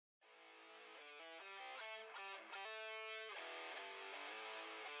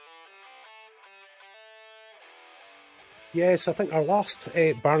Yes, I think our last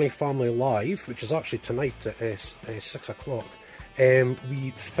Barney Family Live, which is actually tonight at 6 o'clock,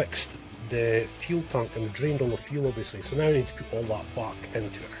 we fixed the fuel tank and we drained all the fuel obviously, so now we need to put all that back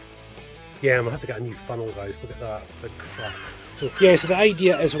into it. Yeah, I'm going to have to get a new funnel, guys, look at that, big crap. So, yeah, so the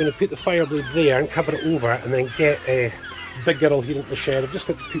idea is we're going to put the fire blade there and cover it over and then get a big girl here into the shed. I've just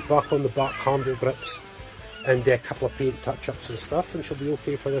got to put back on the back handle grips and a couple of paint touch-ups and stuff, and she'll be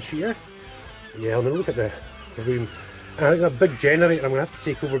okay for this year. Yeah, I mean, look at the room. And I got a big generator I'm going to have to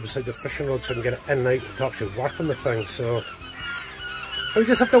take over beside the fishing rod so I can get it in and out to actually work on the thing, so... we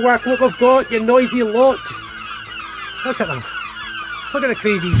just have to work what we've got, you noisy lot! Look at them. Look at the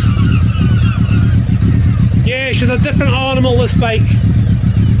crazies. Yeah, she's a different animal, this bike.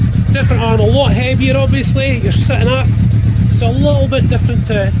 Different animal, a lot heavier obviously, you're sitting up. It's a little bit different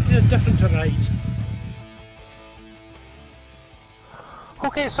to ride.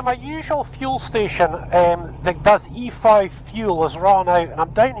 Okay, so my usual fuel station that does E5 fuel has run out, and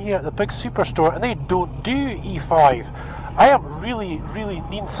I'm down here at the big superstore and they don't do E5. I am really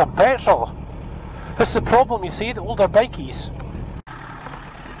needing some petrol. This is the problem, you see, the older bikies.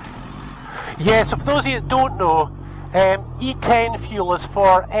 Yeah, so for those of you that don't know, E10 fuel is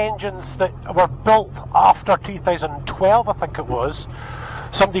for engines that were built after 2012, I think it was.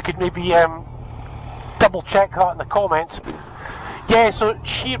 Somebody could maybe double check that in the comments. Yeah, so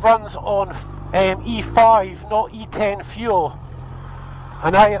she runs on E5, not E10 fuel.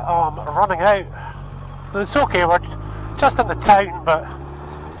 And I am running out. It's okay, we're just in the town, but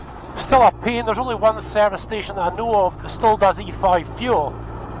still a pain. There's only one service station that I know of that still does E5 fuel.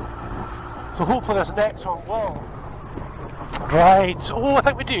 So hopefully this next one will. Right, oh, I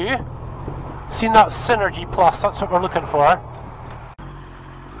think we do. Seen that Synergy Plus, that's what we're looking for.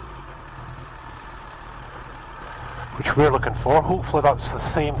 Which we're looking for. Hopefully that's the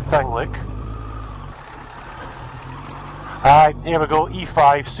same thing, look. Aye, here we go,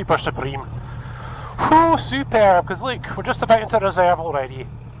 E5, Super Supreme. Whew, superb, because look, we're just about into reserve already.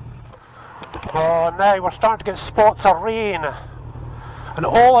 Oh, now we're starting to get spots of rain. And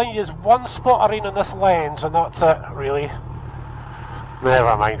all I need is one spot of rain in this lens, and that's it, really.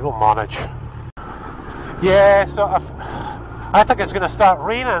 Never mind, we'll manage. Yeah, so I think it's going to start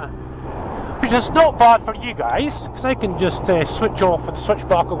raining. Which is not bad for you guys, because I can just switch off and switch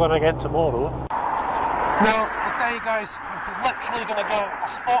back on again tomorrow. Now, I'll tell you guys, I'm literally going to get a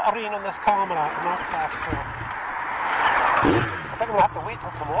spot of rain on this camera, and that's us, so... I think we'll have to wait till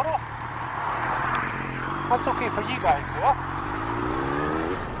tomorrow. That's okay for you guys, though.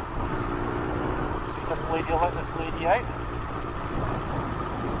 See this lady, let this lady out.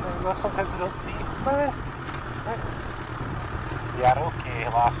 There we go, sometimes they don't see. Right. Yeah, okay,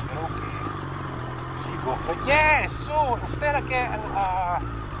 lass, we're okay. So you go for it. Yeah, so instead of getting a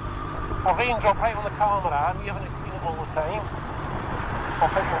raindrop right on the camera and we having to clean it all the time, I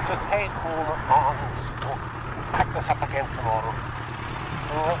think we'll just head home and we'll pick this up again tomorrow.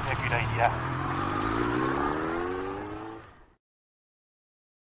 Oh, that'd be a good idea.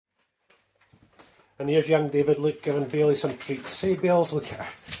 And here's young David, look, giving Bailey some treats. Hey, Bales, look at her.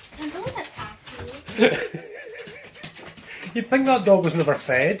 I don't attack you. You'd think that dog was never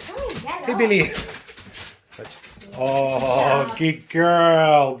fed. Oh, yeah. Hey, Bailey. Oh, good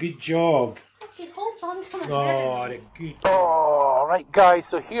girl. Good job. She holds on to my Oh, good. Oh, right, guys,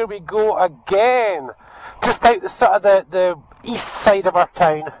 so here we go again. Just out the sort of the east side of our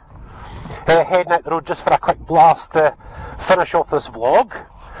town. Heading out the road just for a quick blast to finish off this vlog.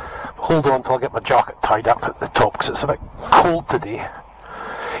 Hold on till I get my jacket tied up at the top because it's a bit cold today.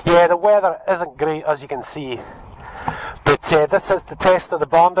 Yeah, the weather isn't great as you can see. But this is the test of the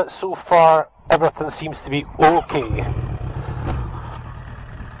Bandit. So far, everything seems to be okay.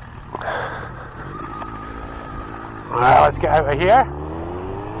 Well, let's get out of here.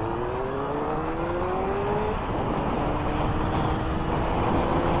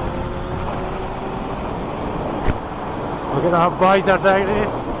 Look at that visor down there.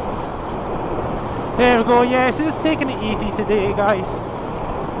 There we go, yes, it's taking it easy today, guys.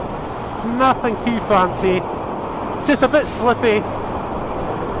 Nothing too fancy. Just a bit slippy.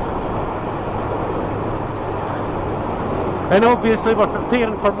 And obviously we're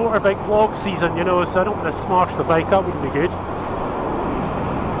preparing for motorbike vlog season, you know, so I don't want to smash the bike, that wouldn't be good.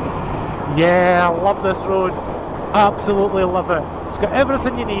 Yeah, I love this road. Absolutely love it. It's got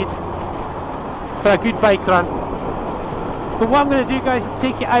everything you need for a good bike run. But what I'm going to do, guys, is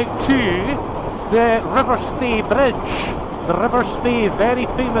take you out to the River Spey Bridge. The River Spey, very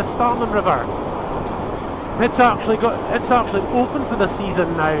famous salmon river. It's actually open for the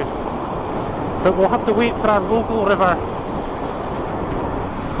season now. But we'll have to wait for our local river.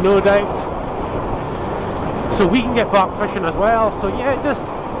 No doubt. so we can get back fishing as well. So yeah, just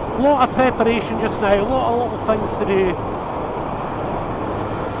a lot of preparation just now, a lot of little things to do.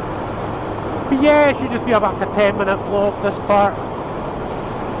 But yeah, it should just be about a 10-minute vlog, this part.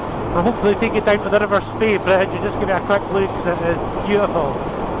 I'll hopefully take you down to the River Spey Bridge and just give you a quick look, because it is beautiful.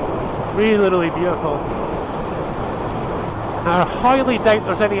 Really, really beautiful. I highly doubt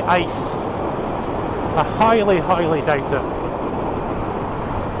there's any ice. I highly, highly doubt it.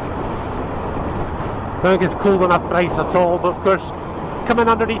 I don't think it's cold enough for ice at all, but of course, coming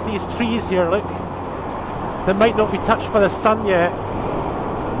underneath these trees here, look, they might not be touched by the sun yet,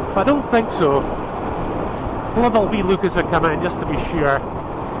 but I don't think so. We'll have a wee look as we come in, just to be sure.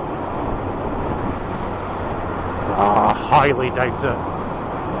 Ah, highly doubt it.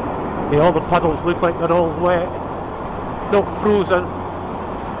 Yeah, all the puddles look like they're all wet, not frozen.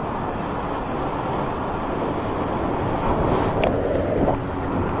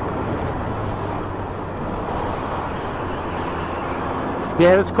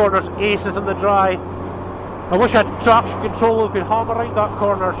 Yeah, this corner's aces in the dry. I wish I had traction control who could hammer around that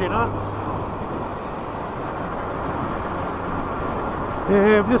corners, you know.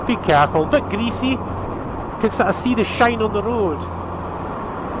 Yeah, just be careful. A bit greasy. You can sort of see the shine on the road.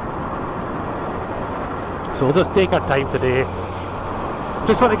 So we'll just take our time today.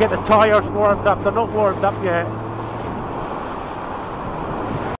 Just want to get the tyres warmed up. They're not warmed up yet.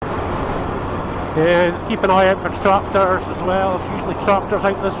 Yeah, just keep an eye out for tractors as well. There's usually tractors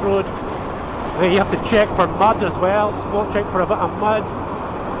out this road. You have to check for mud as well. Just watch out for a bit of mud.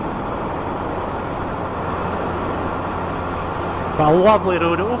 But a lovely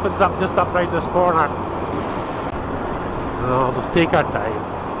road. It opens up just up round this corner. So I'll just take our time.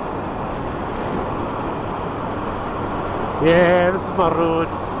 Yeah, this is my road.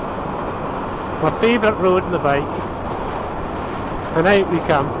 My favourite road in the bike. And out we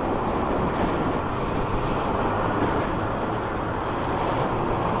come.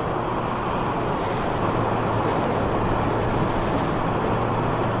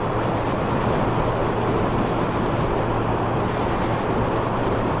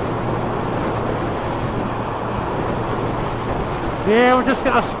 Yeah, we're just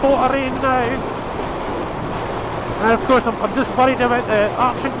going to spot a rain now. And of course I'm just worried about the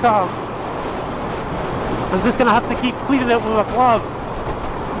action cam. I'm just going to have to keep cleaning it with a glove.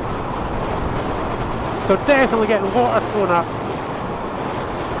 So definitely getting water thrown up.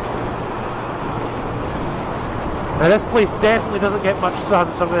 Now this place definitely doesn't get much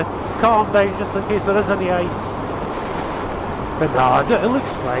sun, so I'm going to calm down just in case there is any ice. But no, it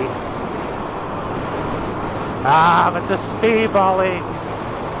looks fine. Ah, but the Spey Valley,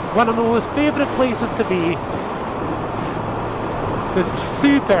 one of my most favourite places to be. Just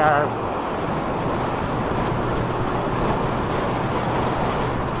superb.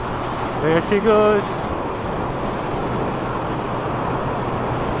 There she goes.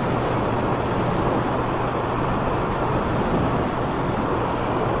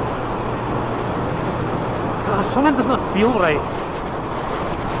 God, something doesn't feel right.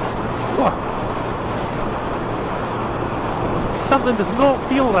 Whoa. Something does not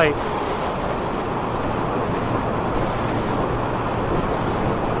feel right.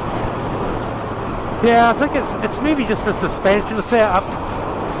 Yeah, I think it's maybe just the suspension setup.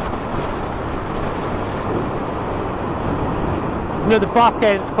 You know, the back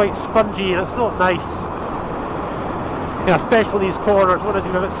end's quite spongy and it's not nice. Yeah, especially these corners, I want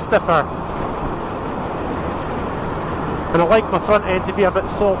to do a bit stiffer. And I like my front end to be a bit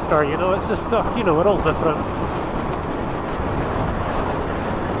softer, you know, it's just, you know, we're all different.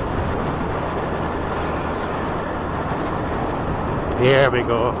 Here we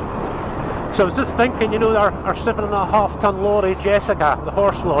go. So I was just thinking, you know, our 7.5 ton lorry, Jessica, the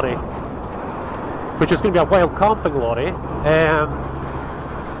horse lorry, which is going to be a wild camping lorry,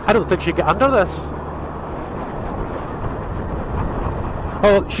 I don't think she'd get under this.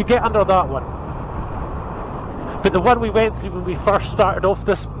 Oh, she'd get under that one. But the one we went through when we first started off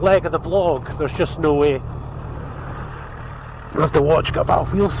this leg of the vlog, there's just no way. I'll have to watch, got a bit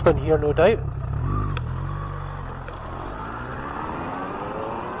of wheel spin here, no doubt.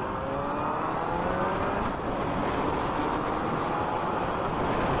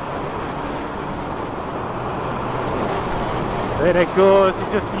 There it goes,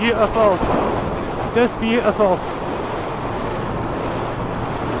 it's just beautiful. Just beautiful.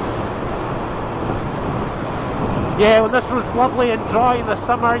 Yeah, when this road's lovely and dry in the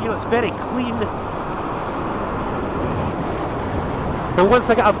summer, you know, it's very clean. And once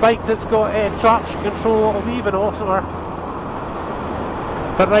I get a bike that's got traction control, it'll be even awesomer.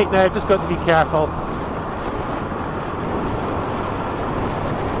 But right now, I've just got to be careful.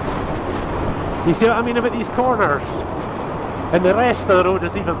 You see what I mean about these corners? And the rest of the road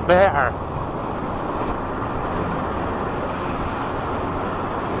is even better.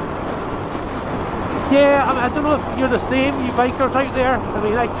 Yeah, I mean, I don't know if you're the same, you bikers out there. I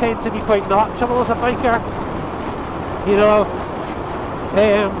mean, I tend to be quite notchable as a biker, you know.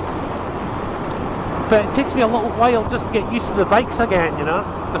 But it takes me a little while just to get used to the bikes again, you know.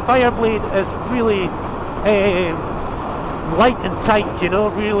 The Fireblade is really light and tight, you know,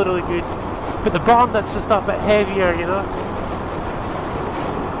 really, really good. But the Bandit's just a bit heavier, you know.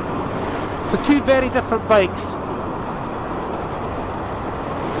 So two very different bikes.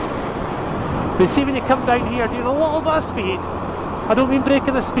 But see, when you come down here doing a little bit of speed, I don't mean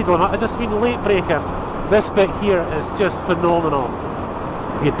breaking the speed limit, I just mean late braking. This bit here is just phenomenal.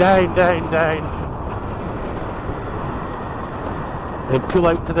 You down, down, down, and pull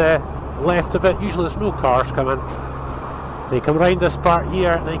out to the left a bit. Usually there's no cars coming. Then you come round this part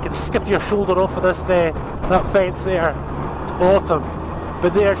here, and then you can skiff your shoulder off of this that fence there. It's awesome.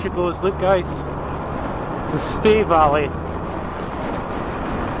 But there she goes. Look, guys, the Spey Valley.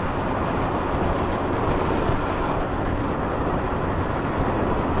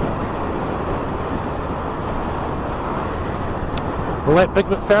 We'll let Big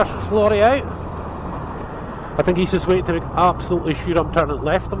McPherson's lorry out. I think he's just waiting to make absolutely sure I'm turning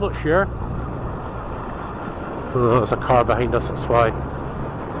left, I'm not sure. Oh, there's a car behind us, that's why.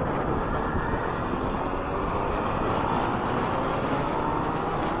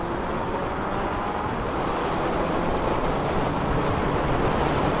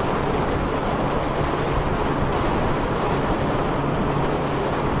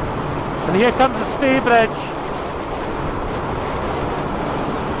 And here comes the Spey Bridge.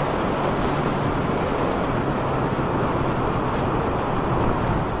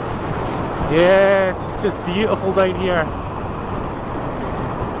 Yeah, it's just beautiful down here.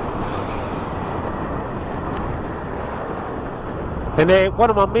 And one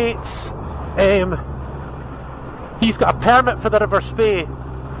of my mates, he's got a permit for the River Spey,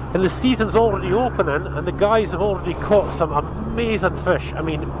 and the season's already opening, and the guys have already caught some amazing fish. I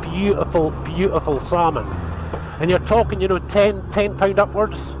mean, beautiful, beautiful salmon. And you're talking, you know, 10 pound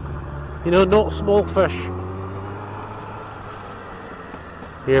upwards, you know, not small fish.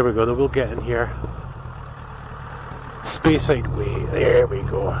 Here we go, then we'll get in here. Speyside Way, there we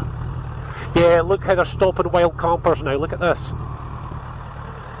go. Yeah, look how they're stopping wild campers now, look at this.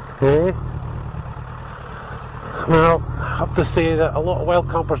 Eh? Well, I have to say that a lot of wild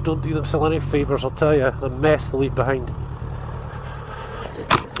campers don't do themselves any favours, I'll tell you. The mess they leave behind.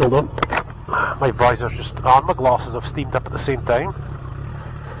 Hold on. My visor's just on, my glasses have steamed up at the same time.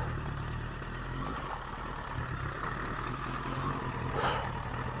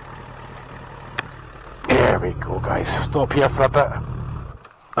 There we go, guys. Stop here for a bit.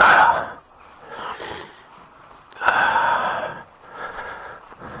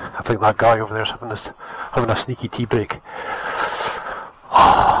 I think that guy over there's having a sneaky tea break.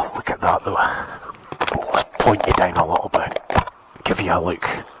 Oh, look at that though. Let's point you down a little bit. Give you a look.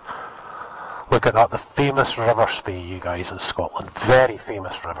 Look at that, the famous River Spey, you guys, in Scotland. Very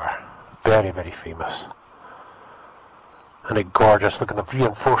famous river. Very, very famous. And it's gorgeous. Look, they've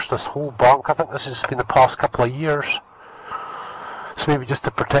reinforced this whole bank. I think this has been the past couple of years. It's maybe just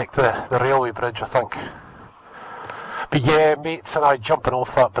to protect the railway bridge, I think. But yeah, mates and I jumping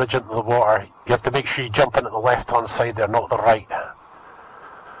off that bridge into the water. You have to make sure you jump in at the left-hand side there, not the right.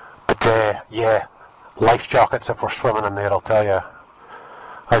 But yeah, life jackets if we're swimming in there, I'll tell you.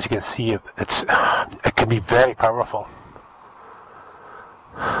 As you can see, it can be very powerful.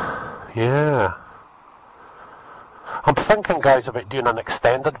 Yeah. I'm thinking, guys, about doing an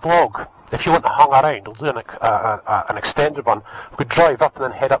extended vlog. If you want to hang around, I'll do an extended one. We could drive up and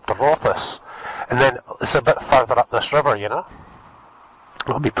then head up to Rothes. And then it's a bit further up this river, you know.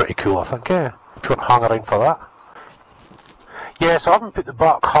 That'll be pretty cool, I think, yeah. If you want to hang around for that. Yeah, so I haven't put the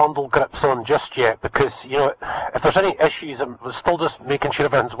back handle grips on just yet because, you know, if there's any issues, I'm still just making sure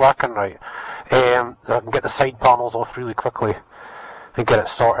everything's working right. I can get the side panels off really quickly and get it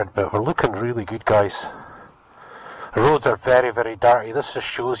sorted, but we're looking really good, guys. The roads are very, very dirty. This just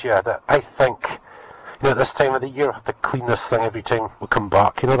shows you that I think, you know, at this time of the year, we have to clean this thing every time we come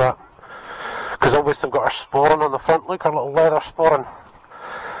back, you know that? Because obviously we've got our sporran on the front, look, our little leather sporran.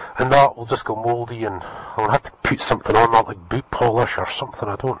 And that will just go mouldy, and I'll have to put something on that, like boot polish or something,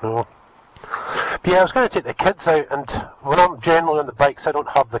 I don't know. But yeah, I was going to take the kids out, and when I'm generally on the bikes, I don't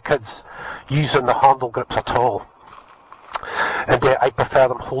have the kids using the handle grips at all. And I prefer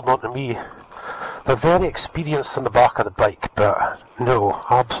them holding on to me. They're very experienced on the back of the bike, but no,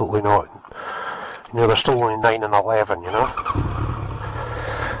 absolutely not. You know, they're still only 9 and 11, you know.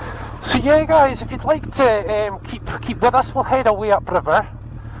 So yeah guys, if you'd like to keep with us, we'll head away upriver,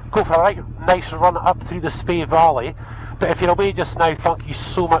 go for a nice run up through the Spey Valley. But if you're away just now, thank you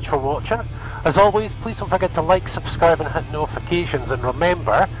so much for watching. As always, please don't forget to like, subscribe and hit notifications, and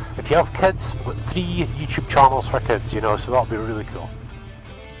remember, if you have kids, we've got 3 YouTube channels for kids, you know, so that'll be really cool.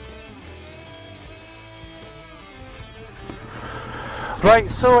 Right,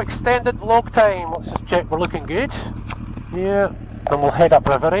 so extended vlog time. Let's just check we're looking good. Yeah, then we'll head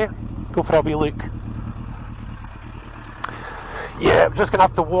upriver, eh? Go for a wee look. Yeah, I'm just going to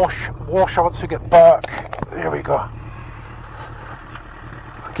have to wash once we get back. There we go. I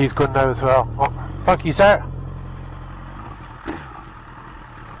think he's going now as well. Oh, thank you, sir.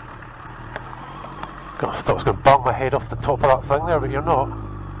 God, I thought I was going to bang my head off the top of that thing there, but you're not.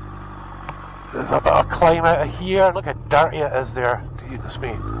 There's a bit of climb out of here. Look how dirty it is there. Goodness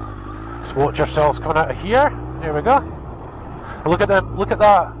me. Just watch yourselves coming out of here. There we go. And look at them. Look at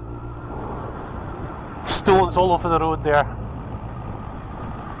that. Stones all over the road there.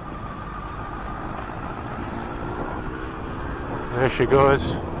 There she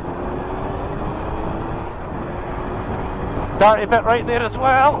goes. Dirty bit right there as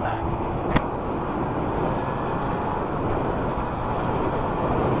well.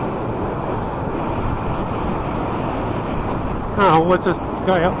 Oh, what's this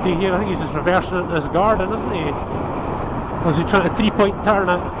guy up to here? I think he's just reversing into his garden, isn't he? Was he trying to 3-point turn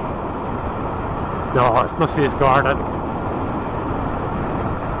it? No, it must be his garden.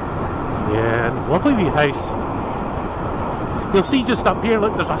 Yeah, lovely wee house. You'll see just up here,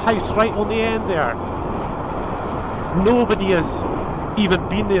 look, there's a house right on the end there. Nobody has even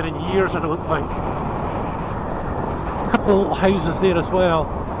been there in years, I don't think. A couple of little houses there as well.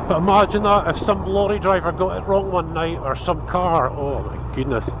 But imagine that if some lorry driver got it wrong one night, or some car. Oh my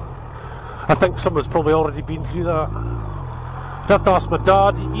goodness. I think someone's probably already been through that. I'd have to ask my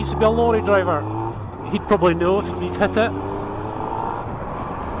dad, he used to be a lorry driver. He'd probably know if he'd hit it.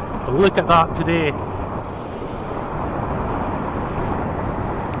 But look at that today.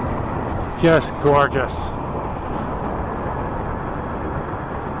 Just gorgeous.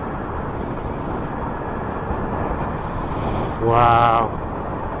 Wow.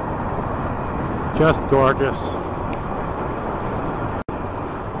 Just gorgeous.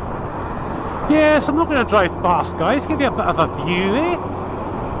 Yes, I'm not going to drive fast, guys. Give you a bit of a view, eh?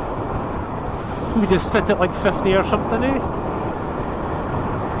 Maybe just sit at like 50 or something, eh?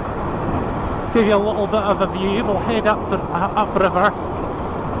 Give you a little bit of a view. We'll head upriver.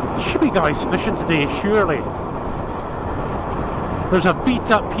 Should be guys fishing today, surely. There's a beat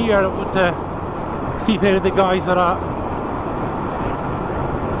up here. I want to see if any of the guys are at.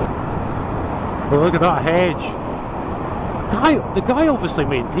 Well, look at that hedge. The guy obviously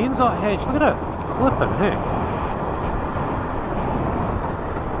maintains that hedge. Look at it. Flipping heck.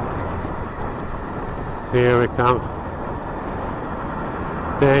 Here we come.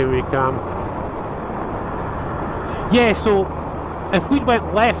 There we come. Yeah, so if we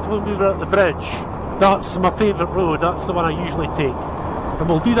went left when we were at the bridge, that's my favourite road. That's the one I usually take. And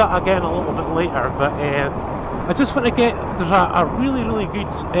we'll do that again a little bit later. But I just want to get... There's a really, really good...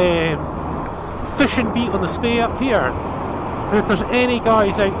 fishing beat on the Spey up here, and if there's any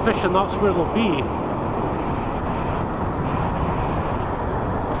guys out fishing, that's where they'll be.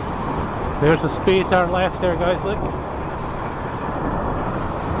 There's the Spey to our left there, guys, look.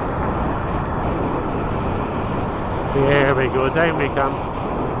 There we go, down we come.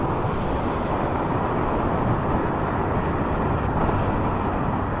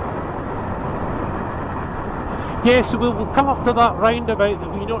 Yeah, so we'll come up to that roundabout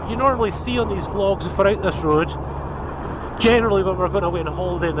that you normally see on these vlogs if we're out this road. Generally when we're going away on a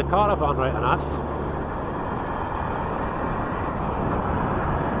holiday in the caravan, right enough.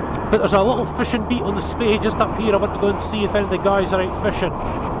 But there's a little fishing beat on the Spey just up here. I want to go and see if any of the guys are out fishing.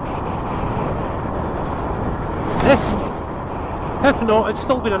 If not, it's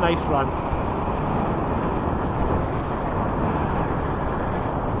still been a nice run.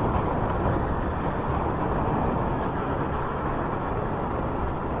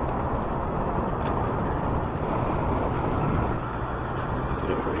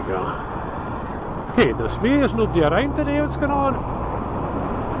 Okay, this way, there's nobody around today, what's going on?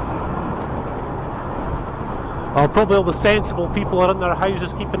 Well, probably all the sensible people are in their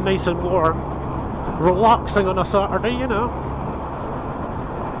houses keeping nice and warm, relaxing on a Saturday, you know.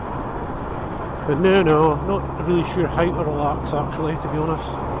 But no, not really sure how to relax actually, to be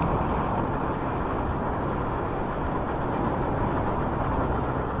honest.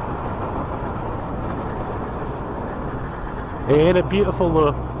 Ain't it beautiful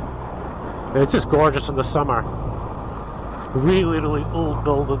though? It's just gorgeous in the summer. Really, really old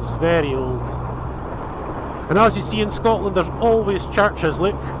buildings, very old. And as you see in Scotland, there's always churches,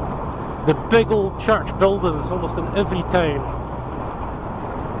 look. The big old church buildings almost in every town.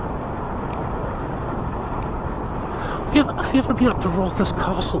 Have you ever been up to Rothes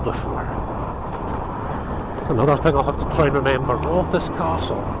Castle before? That's another thing I'll have to try and remember, Rothes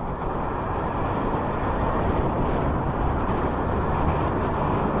Castle.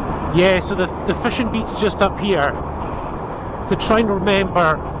 Yeah, so the fishing beach's just up here. To try and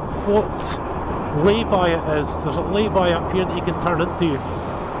remember what lay-by it is, there's a lay-by up here that you can turn into.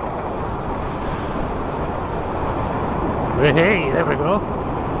 Hey, there we go.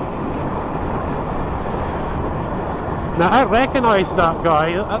 Now I recognise that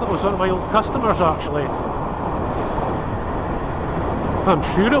guy, I thought it was one of my old customers actually. I'm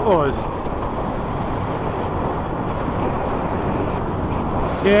sure it was.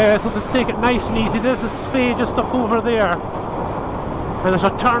 Yeah, so just take it nice and easy. There's a spade just up over there. And there's a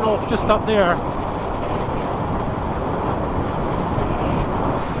turn off just up there.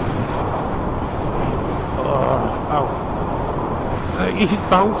 Oh, ow. He's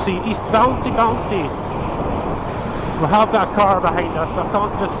bouncy, bouncy. We have got a car behind us, so I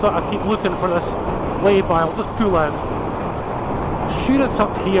can't just sort of keep looking for this lay-by. I'll just pull in. Sure, it's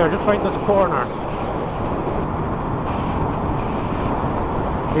up here, just right in this corner.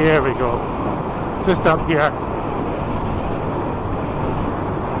 Here we go. Just up here.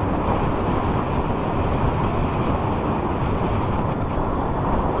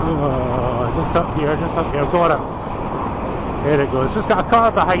 Oh, just up here, got it. There it goes. Just got a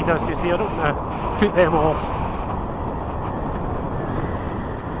car behind us, you see, I don't want to put them off.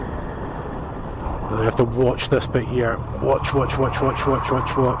 I have to watch this bit here. Watch.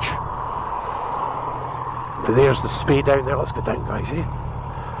 But there's the spade down there. Let's go down, guys, eh?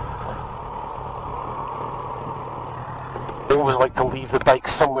 I always like to leave the bike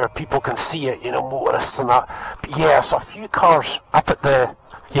somewhere people can see it, you know, motorists and that. But yeah, so a few cars up at the...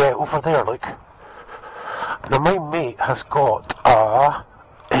 Yeah, over there, look. Now my mate has got a...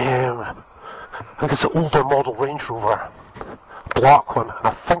 I think it's an older model Range Rover. Black one, and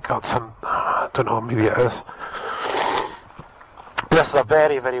I think that's him. I don't know, maybe it is. This is a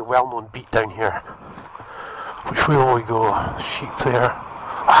very, very well-known beat down here. Which way will we go? Sheep there.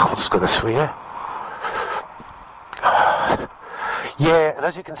 Ah, let's go this way, eh? Yeah, and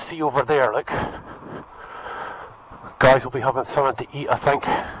as you can see over there, look. Guys will be having something to eat, I think.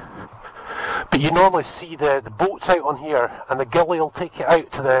 But you normally see the boats out on here, and the gilly will take you out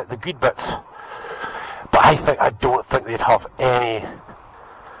to the good bits. But I don't think they'd have any...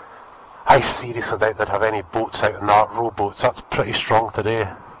 I seriously doubt they'd have any boats out in that, rowboats. That's pretty strong today.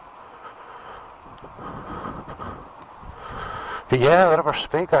 But yeah, the River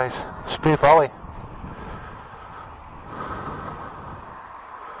Spey, guys. Spey Valley.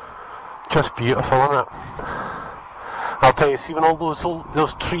 Just beautiful, isn't it? I'll tell you, see when all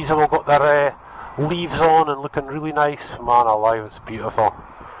those trees have all got their leaves on and looking really nice, man alive, it's beautiful.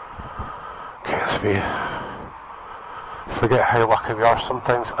 Gets me. Forget how lucky we are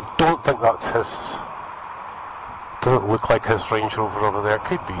sometimes. I don't think that's his... Doesn't look like his Range Rover over there.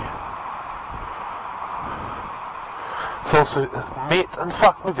 Could be. It's also his mate. In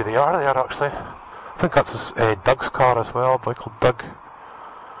fact, maybe they are there actually. I think that's his, Doug's car as well. A boy called Doug.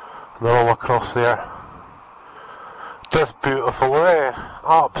 And they're all across there. Just beautiful, eh?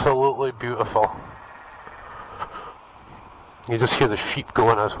 Absolutely beautiful. You just hear the sheep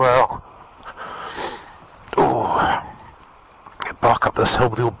going as well. Oh, get back up this hill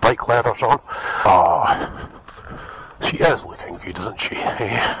with the old bike leathers on. Oh, she is looking good, isn't she?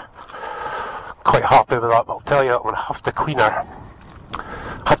 Quite happy with that, but I'll tell you, I'm going to have to clean her.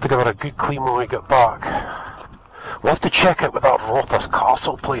 Have to give her a good clean when we get back. We'll have to check out what that Rothes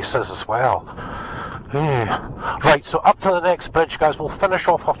Castle place is as well. Right, so up to the next bridge, guys. We'll finish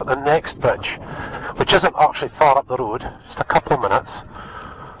off at the next bridge, which isn't actually far up the road, just a couple of minutes.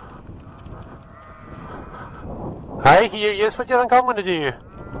 I hear you. What do you think I'm going to do?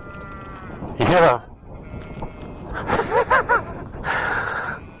 You hear them?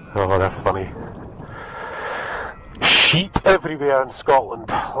 Oh, they're funny. Sheep everywhere in Scotland,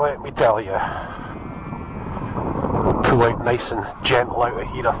 let me tell you. We'll pull out nice and gentle out of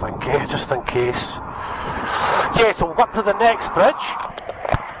here, I think, just in case. Yeah, so we'll go up to the next bridge.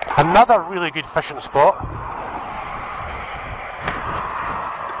 Another really good fishing spot.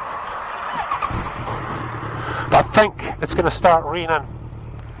 But I think it's going to start raining.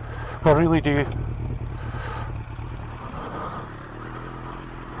 I really do.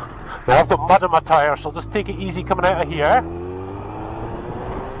 Now I've got mud in my tyre, so I'll just take it easy coming out of here.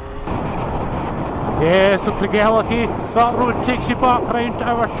 Yeah, so Craigellachie, that road takes you back round to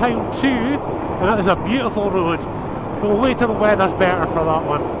our town too, and that is a beautiful road. We'll wait till the weather's better for that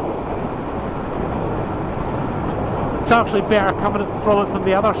one. It's actually better coming from it from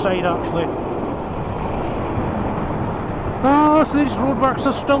the other side actually. Oh, so these roadworks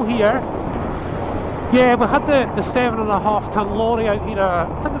are still here. Yeah, we had the 7.5 ton lorry out here, I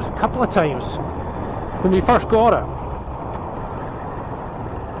think it was a couple of times when we first got it.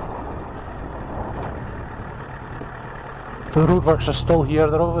 The roadworks are still here,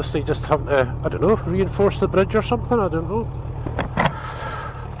 they're obviously just having to, I don't know, reinforce the bridge or something, I don't know.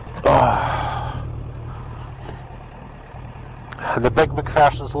 And the big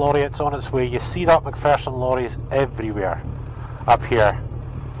McPherson's lorry, it's on its way. You see that McPherson lorries everywhere up here.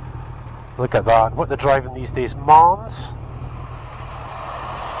 Look at that, what they're driving these days, Mons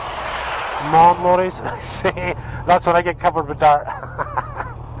lorries, I say, that's when I get covered with dirt.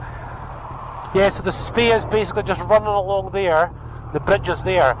 Yeah, so the spay is basically just running along there, the bridge is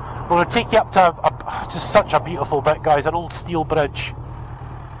there. We're going to take you up to just such a beautiful bit, guys, an old steel bridge.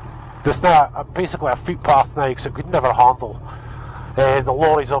 There's now basically a footpath now because it could never handle the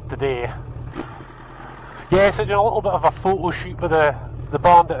lorries of today. Yeah, so doing a little bit of a photo shoot with the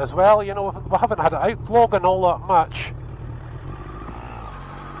Bandit as well, you know, we haven't had it out vlogging all that much.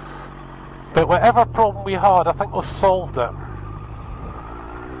 But whatever problem we had, I think we've solved it.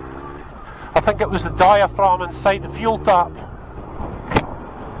 I think it was the diaphragm inside the fuel tap.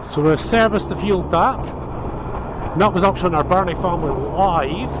 So we've serviced the fuel tap. And that was actually on our Barney Family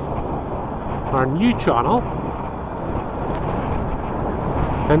Live, our new channel.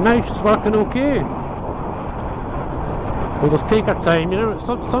 And now it's working okay. We'll just take our time, you know,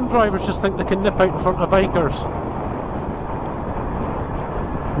 some drivers just think they can nip out in front of bikers.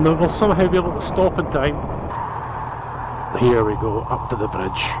 And then we'll somehow be able to stop in time. Here we go, up to the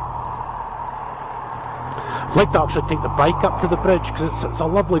bridge. I'd like to actually take the bike up to the bridge because it's a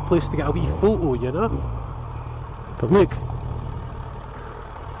lovely place to get a wee photo, you know. But look,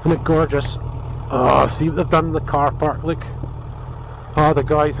 isn't it gorgeous? Oh, see what they've done in the car park, look. Oh, the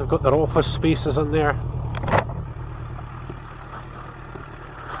guys have got their office spaces in there.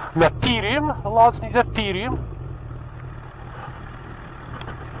 And a tea room, the lads need a tea room.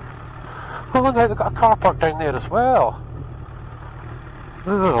 Oh, look now, they've got a car park down there as well.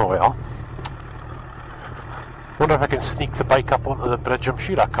 Oh well. Wonder if I can sneak the bike up onto the bridge. I'm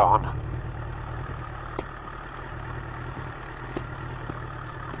sure I can.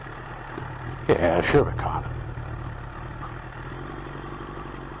 Yeah, sure we can.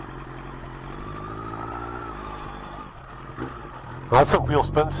 That's some wheel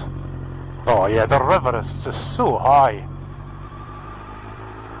spins. Oh yeah, the river is just so high.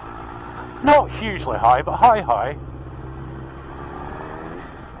 Not hugely high, but high.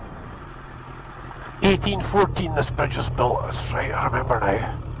 1814 this bridge was built, that's right, I remember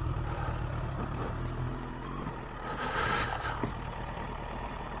now.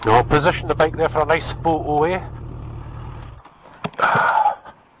 I'll position the bike there for a nice photo, eh?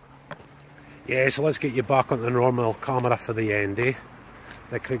 Yeah, so let's get you back on the normal camera for the end, eh?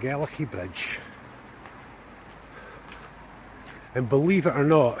 The Craigellachie Bridge. And believe it or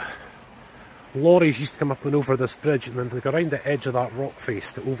not, lorries used to come up and over this bridge and then they go around the edge of that rock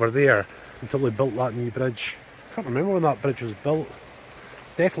face to over there until they built that new bridge. I can't remember when that bridge was built.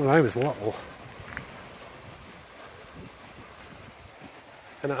 It's definitely when I was little.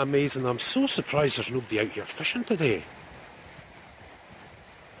 Isn't it amazing? I'm so surprised there's nobody out here fishing today.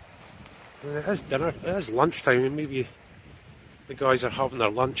 I mean, it is dinner, it is lunchtime, and maybe the guys are having their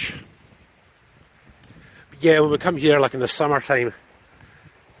lunch. But yeah, when we come here, like in the summertime,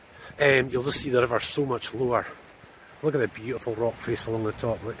 you'll just see the river so much lower. Look at the beautiful rock face along the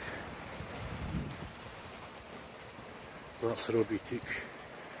top, look. That's the road we took.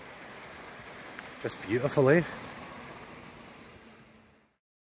 Just beautiful, eh?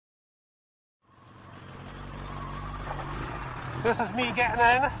 So this is me getting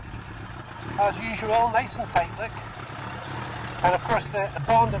in, as usual, nice and tight, look. And of course the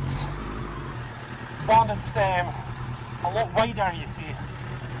Bandit's a lot wider, you see.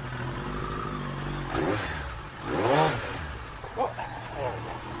 Oh, there we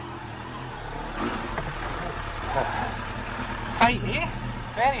go. Tight, eh?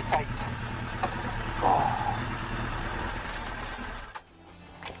 Very tight. Oh.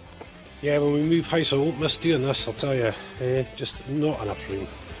 Yeah, when we move house I won't miss doing this, I'll tell you. Just not enough room.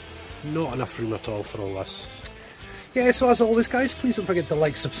 Not enough room at all for all this. Yeah, so as always guys, please don't forget to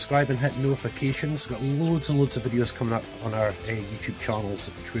like, subscribe and hit notifications. We've got loads and loads of videos coming up on our YouTube channels,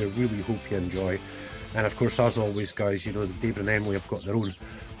 which we really hope you enjoy. And of course, as always guys, you know, David and Emily have got their own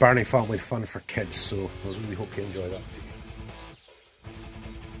Barney family fun for kids, so I really hope you enjoy that too.